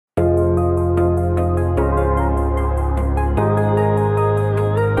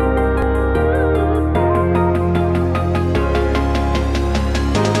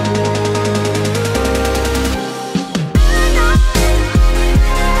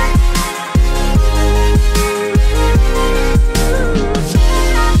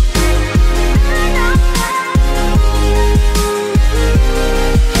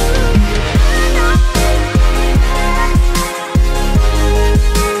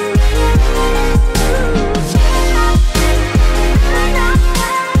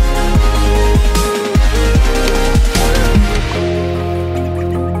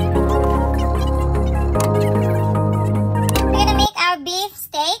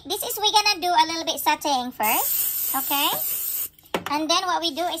this is we're gonna do a little bit sauteing first, okay? And then what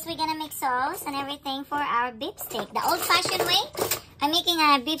we do is we're gonna make sauce and everything for our beef steak, the old-fashioned way. I'm making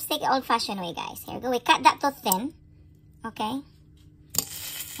a beef steak old-fashioned way, guys. Here we go. We cut that to thin, okay?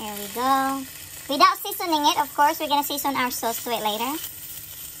 Here we go. Without seasoning it, of course, we're gonna season our sauce to it later.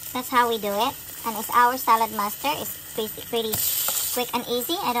 That's how we do it. And it's our salad master. It's pretty quick and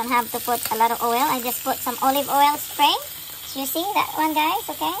easy. I don't have to put a lot of oil. I just put some olive oil spray. You see that one, guys?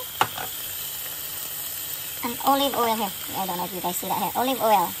 Okay. And olive oil here. I don't know if you guys see that here. Olive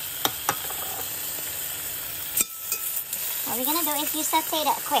oil. What we're gonna do is you saute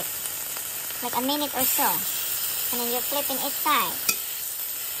that quick, like a minute or so, and then you're flipping each side.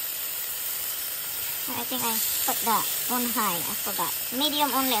 I think I put that on high. I forgot.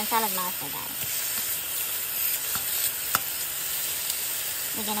 Medium only on salad master, guys.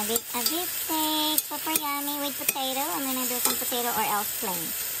 We're gonna make a beef steak, super yummy with potato. I'm gonna do some potato or else plain.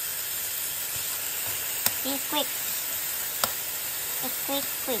 Be quick. Just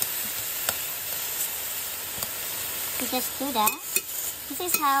quick. You just do that. This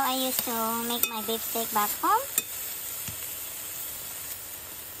is how I used to make my beef steak back home.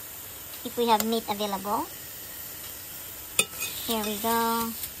 If we have meat available. Here we go.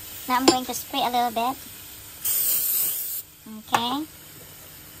 Now I'm going to spray a little bit. Okay.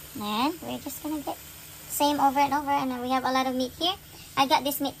 Then we're just gonna get same over and over, and then we have a lot of meat here. I got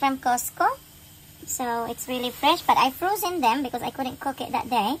this meat from Costco, so it's really fresh, but I frozen them because I couldn't cook it that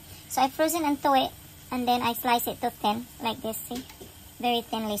day. So I frozen and thaw it, and then I slice it to thin like this. See, very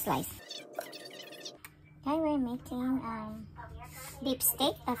thinly sliced. Okay, we're making beef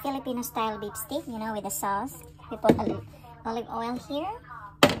steak, a Filipino style beef steak, you know, with the sauce. We put a little olive oil here.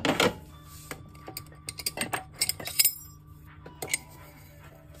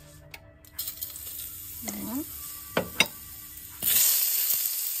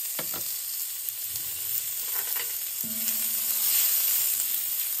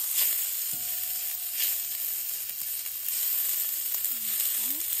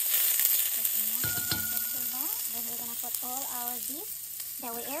 All our beef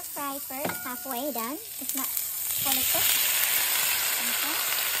that we air fry first, halfway done. It's not fully cooked. Okay.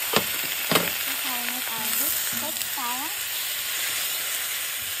 That's how we make our beef steak style.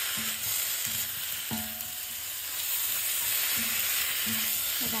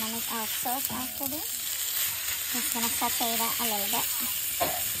 We're gonna make our sauce after this. Just gonna saute that a little bit.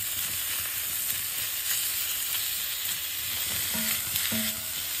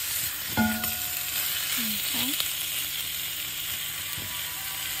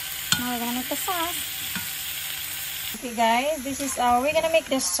 Now we're gonna make the sauce. Okay guys, this is we're gonna make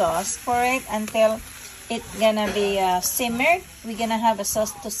the sauce for it until it's gonna be simmered. We're gonna have a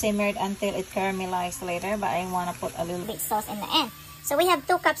sauce to simmer until it caramelized later, but I wanna put a little bit sauce in the end. So we have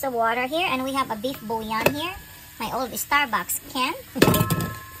 2 cups of water here, and we have a beef bouillon here, my old Starbucks can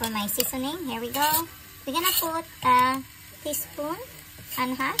for my seasoning. Here we go. We're gonna put a teaspoon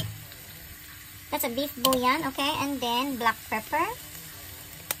and half. That's a beef bouillon, okay, and then black pepper.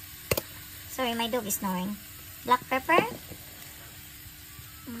 Sorry, my dog is snoring. Black pepper.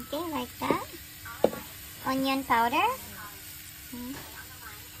 Okay, like that. Onion powder.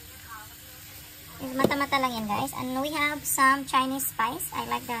 Mata-mata lang yan, guys. And we have some Chinese spice. I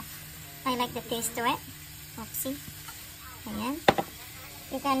like the taste to it. Oopsie. Ayan.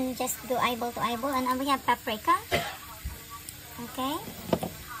 You can just do eyeball to eyeball. And we have paprika. Okay.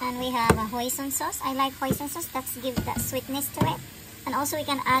 And we have a hoisin sauce. I like hoisin sauce. That's give that sweetness to it. And also we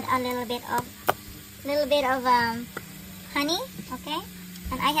can add a little bit of honey, okay?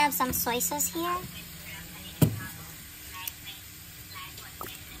 And I have some soy sauce here.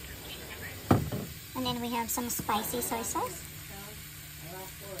 And then we have some spicy soy sauce.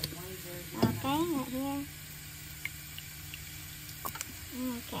 Okay, right here.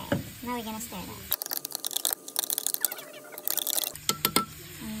 Okay, now we're gonna stir that.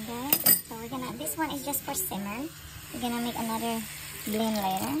 Okay, so we're gonna, this one is just for simmer. We're gonna make another blend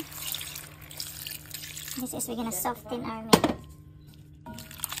later. This is, we're gonna soften our meat.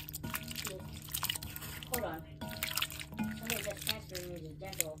 Hold on. Somebody just transferred me to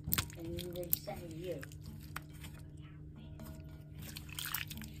dental and they sent me to you.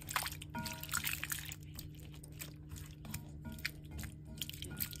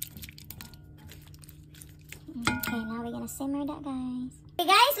 Okay, now we're gonna simmer that, guys. Okay,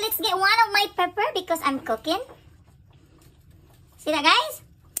 guys, let's get one of my pepper because I'm cooking. See that, guys?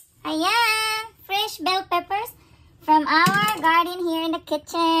 Ayan! Fresh bell peppers from our garden here in the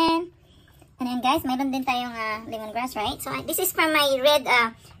kitchen. And then guys, mayroon din tayong lemongrass, right? So this is from my red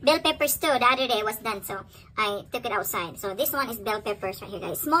bell peppers too. The other day was done, so I took it outside. So this one is bell peppers right here,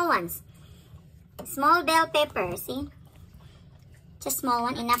 guys. Small ones. Small bell peppers, see? Just small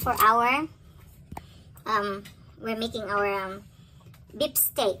one, enough for our, we're making our beef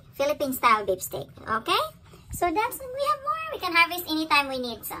steak. Philippine style beef steak, okay? So that's, we have more. We can harvest anytime we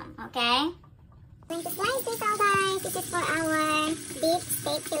need some, okay? Going to slice this all, guys. This is for our beef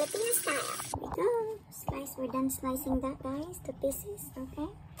steak Filipino style. There we go. Slice. We're done slicing that, guys, to pieces. Okay.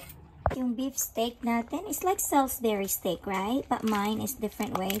 Yung beef steak natin is like Salisbury steak, right? But mine is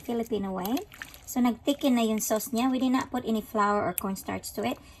different way, Filipino way. So nagtikin na yung sauce niya. We did not put any flour or cornstarch to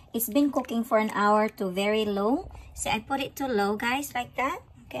it. It's been cooking for an hour to very low. So I put it to low, guys, like that.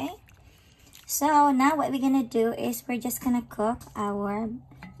 Okay. So now what we're gonna do is we're just gonna cook our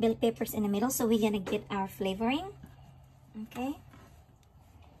bell peppers in the middle, so we're gonna get our flavoring. Okay,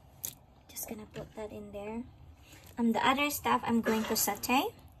 just gonna put that in there. The other stuff I'm going to saute.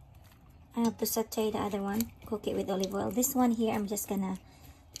 I have to saute the other one, cook it with olive oil. This one here, I'm just gonna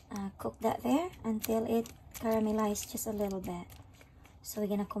cook that there until it caramelizes just a little bit. So we're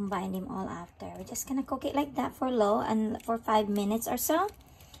gonna combine them all after. We're just gonna cook it like that for low and for 5 minutes or so.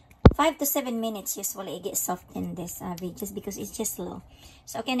 5 to 7 minutes usually it gets soft in this just because it's just low.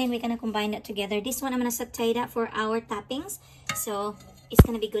 So okay, then we're gonna combine that together. This one I'm gonna saute that for our toppings, so it's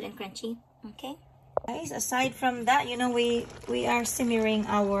gonna be good and crunchy. Okay, guys, aside from that, you know, we are simmering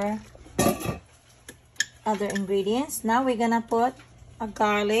our other ingredients. Now we're gonna put a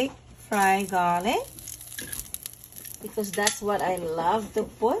garlic, fried garlic, because that's what I love to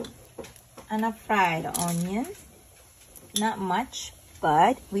put, and a fried onion. Not much,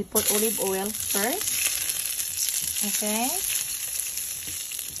 but we put olive oil first. Okay,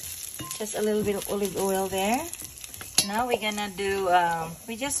 just a little bit of olive oil there. Now we're gonna do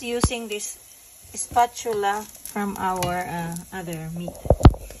we're just using this spatula from our other meat.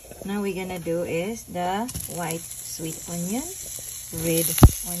 Now we're gonna do is the white sweet onion, red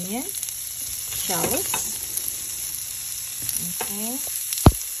onion, shallots. Okay,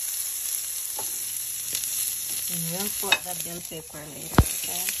 and we'll put the bell pepper later.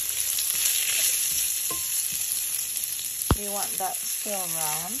 Okay, we want that still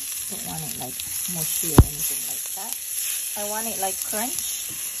round. Don't want it like mushy or anything like that. I want it like crunch,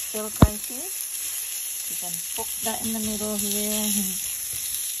 still crunchy. You can poke that in the middle here.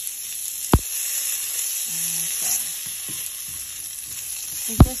 Okay,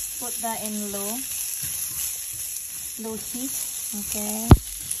 we just put that in low heat. Okay,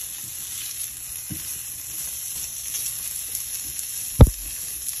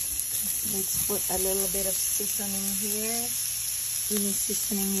 let's put a little bit of seasoning here. Any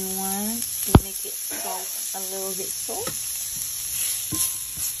seasoning you want to make it salt, a little bit salt.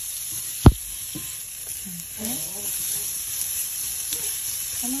 Okay,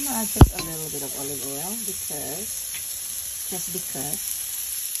 I'm gonna add just a little bit of olive oil because just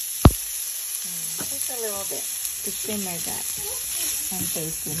a little bit to simmer that and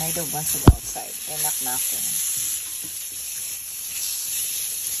taste it. I don't want to go outside. They're not knocking.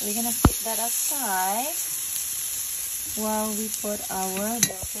 We're gonna keep that aside while we put our bell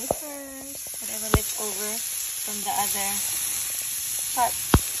peppers, whatever left over from the other part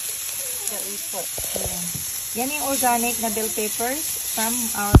that we put here. Yan yung organic na bell peppers from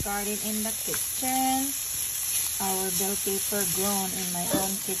our garden in the kitchen. Our bell pepper grown in my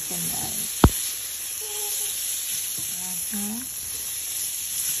own kitchen, guys.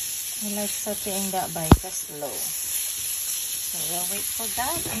 I like sauteing that by just low. So we'll wait for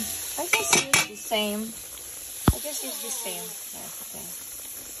that. And I just use the same. Yes, okay.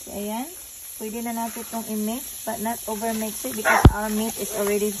 So, ayan. Pwede na natin itong i-mix, but not over-mix it because our meat is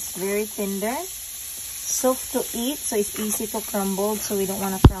already very tender. Soft to eat, so it's easy to crumble, so we don't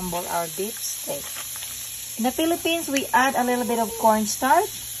want to crumble our beef steak. In the Philippines, we add a little bit of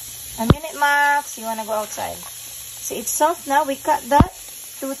cornstarch. A minute, Max. You want to go outside. So it's soft now. We cut that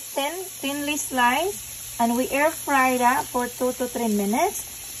to thinly sliced, and we air fry that for 2 to 3 minutes.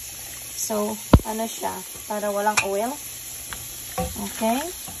 So, ano siya? Para walang oil. Okay.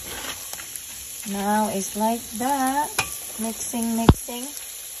 Now, it's like that. Mixing.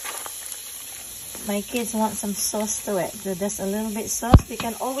 My kids want some sauce to it. So, just a little bit sauce. You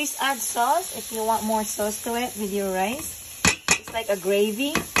can always add sauce if you want more sauce to it with your rice. It's like a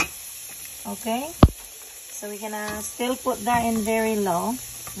gravy. Okay. So, we're gonna still put that in very low.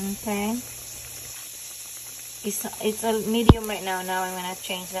 Okay. It's a medium right now. Now I'm gonna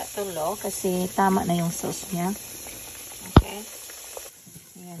change that to low kasi tama na yung sauce niya. Okay.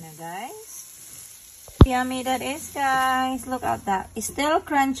 Ayan na, guys. Yummy that is, guys. Look at that. It's still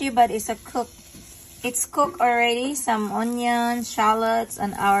crunchy, but it's a cook. It's cooked already. Some onions, shallots,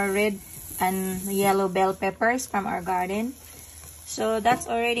 and our red and yellow bell peppers from our garden. So that's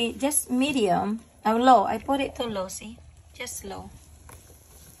already just medium. Low. I put it to low, see? Just low.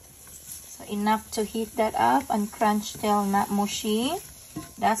 So enough to heat that up and crunch till not mushy.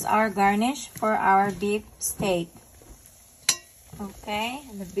 That's our garnish for our beef steak. Okay,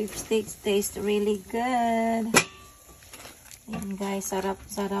 and the beef steak tastes really good. Ayan guys,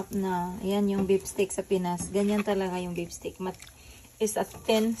 sarap-sarap na. Ayan yung beef steak sa Pinas. Ganyan talaga yung beef steak. It's a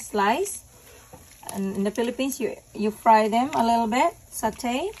thin slice. And in the Philippines, you fry them a little bit.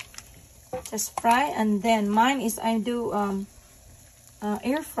 Saute. Just fry. And then mine is I do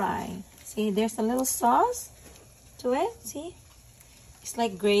air fry. See, there's a little sauce to it. See? It's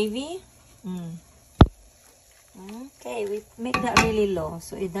like gravy. Okay, we make that really low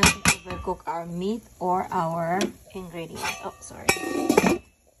so it doesn't overcook our meat or our ingredients. Oh, sorry.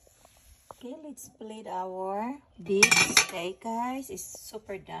 Okay, let's split our beef steak, guys. It's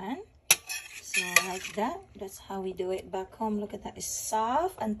super done. So like that. That's how we do it back home. Look at that. It's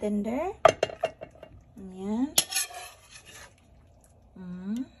soft and tender. Yan.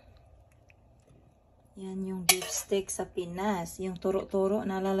 Yan yung beef steak sa Pinas. Yung turo-turo.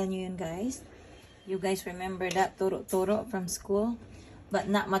 Naalala nyo yun, guys? You guys remember that turo-turo from school? But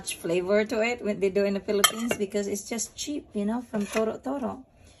not much flavor to it when they do in the Philippines because it's just cheap, you know, from toro-toro.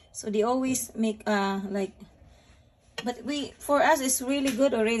 So they always make like, but for us it's really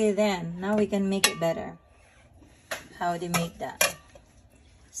good already then. Now we can make it better. How they make that.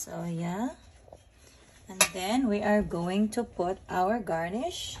 So yeah. And then we are going to put our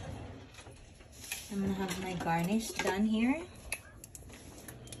garnish. I'm gonna have my garnish done here.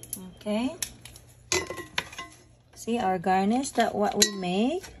 Okay. See our garnish, that what we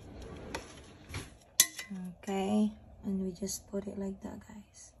make. Okay, and we just put it like that,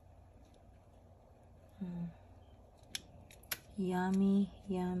 guys. Yummy,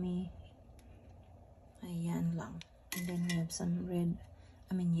 yummy. Ayan lang. And then we have some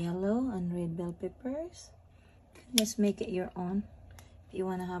yellow and red bell peppers. Just make it your own. If you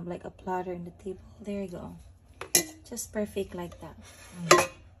want to have like a platter in the table, there you go. Just perfect like that.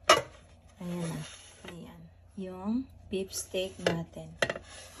 Ayan na. Ayan. Yung beef steak natin.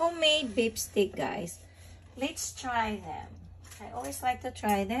 Homemade beef steak, guys. Let's try them. I always like to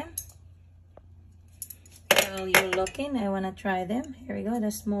try them. While you're looking, I want to try them. Here we go.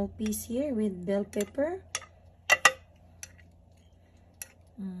 The small piece here with bell pepper.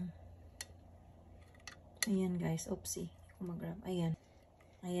 Ayan, guys. Oopsie. Kumagrab. Ayan.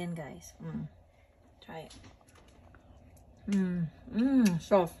 Ayan, guys. Try it.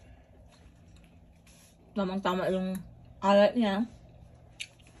 Soft. Tamang-tama yung alat niya.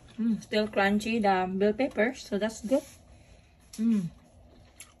 Still crunchy, the bell pepper, so that's good.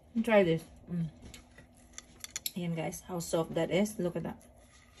 Try this. Ayan guys, how soft that is. Look at that.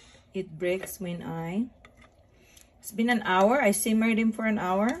 It breaks when it's been an hour. I simmered him for an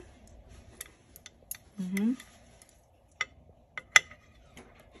hour.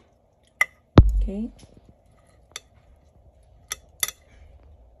 Okay.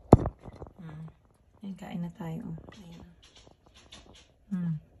 Ayan, kain na tayo. Ayan.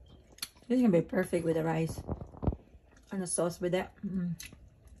 This is gonna be perfect with the rice. And the sauce with that.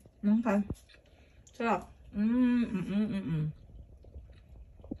 Okay. So,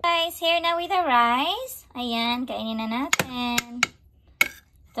 Guys, here now with the rice. Ayan, kainin na natin.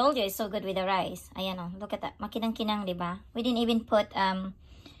 Told you it's so good with the rice. Ayan oh, look at that. Makinang-kinang, diba? We didn't even put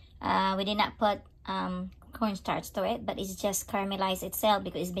we did not put cornstarch to it, but it's just caramelized itself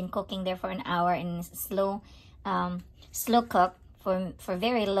because it's been cooking there for an hour in slow cook for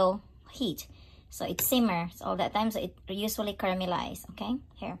very low heat. So it simmers all that time, so it usually caramelize. Okay,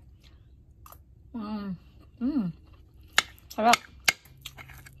 here. Sarap.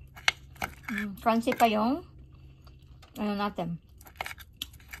 Crunchy pa yung ano natin,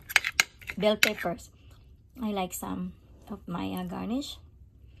 bell peppers. I like some of my garnish.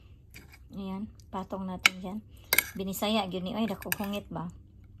 Ayan, patong natin dyan. Binisaya, yun ni, ay, dakong ba?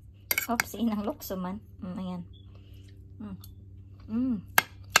 Oops, inang lukso man. Ayan.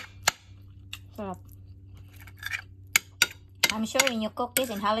 Sarap. I'm sure when you cook this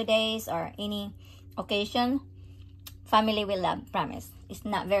in holidays or any occasion, family will love, promise. It's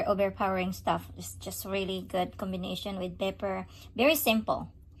not very overpowering stuff. It's just really good combination with pepper. Very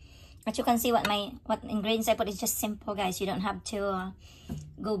simple. But you can see what ingredients I put is just simple, guys. You don't have to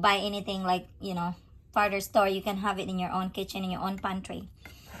go buy anything like, you know, farther store. You can have it in your own kitchen, in your own pantry.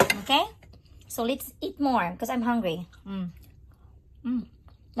 Okay? So let's eat more because I'm hungry.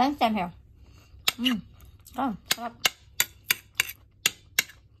 Lunchtime here. Oh, sarap.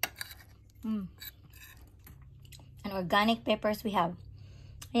 And organic peppers we have.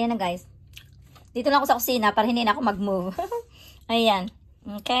 Ayan na guys. Dito lang ako sa kusina para hindi na ako mag-move. Ayan.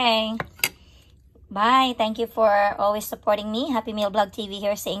 Okay. Bye. Thank you for always supporting me. Happy Meal Vlog TV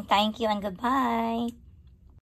here saying thank you and goodbye.